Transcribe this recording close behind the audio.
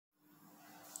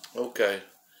Okay,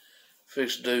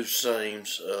 fix to do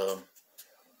seams.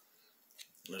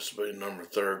 This will be number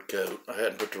 3rd coat. I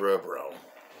hadn't put the rubber on.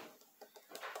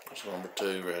 That's number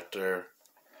 2 right there.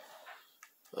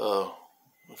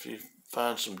 If you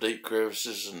find some deep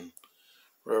crevices and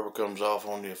rubber comes off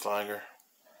on your finger,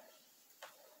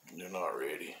 you're not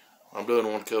ready. I'm doing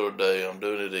 1 coat a day. I'm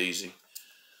doing it easy.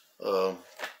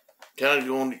 Kind of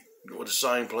going with the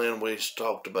same plan we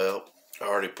talked about. I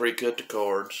already pre-cut the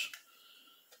cards.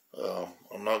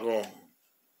 I'm not going to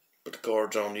put the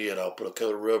cards on yet. I'll put a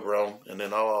coat of rubber on, and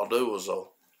then all I'll do is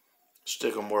I'll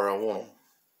stick them where I want them.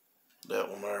 That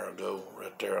one there, I'll go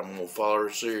right there. I'm going to follow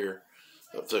this here,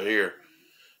 up to here.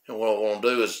 And what I want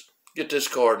to do is get this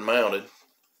card mounted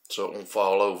so it won't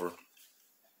fall over.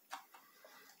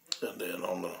 And then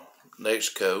on the next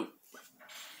coat,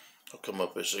 I'll come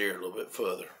up this ear a little bit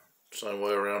further. Same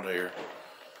way around here.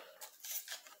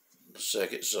 The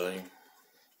 2nd seam.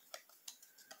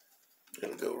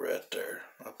 It'll go right there.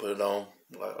 I put it on,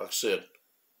 like I said,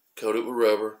 coat it with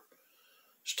rubber,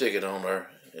 stick it on there.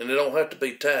 And it don't have to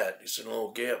be tight. You see the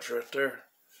little gaps right there?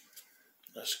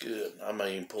 That's good. I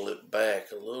may even pull it back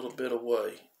a little bit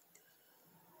away.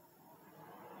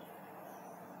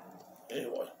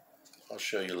 Anyway, I'll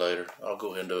show you later. I'll go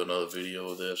ahead and do another video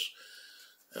of this.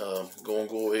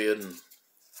 Go ahead and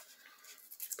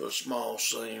put a small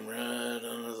seam right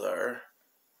under there.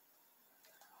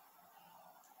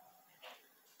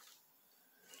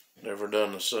 Never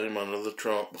done the seam under the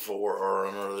trunk before or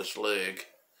under this leg.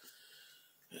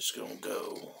 It's gonna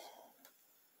go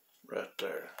right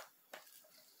there.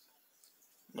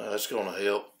 Now that's gonna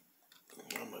help.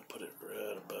 I'm gonna put it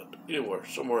right about anywhere,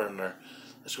 somewhere in there.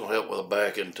 It's gonna help with the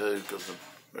backing too, because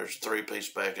there's 3-piece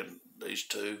backing, these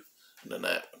 2, and then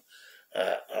that one.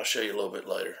 Alright, I'll show you a little bit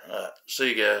later. Alright,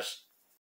 see you guys.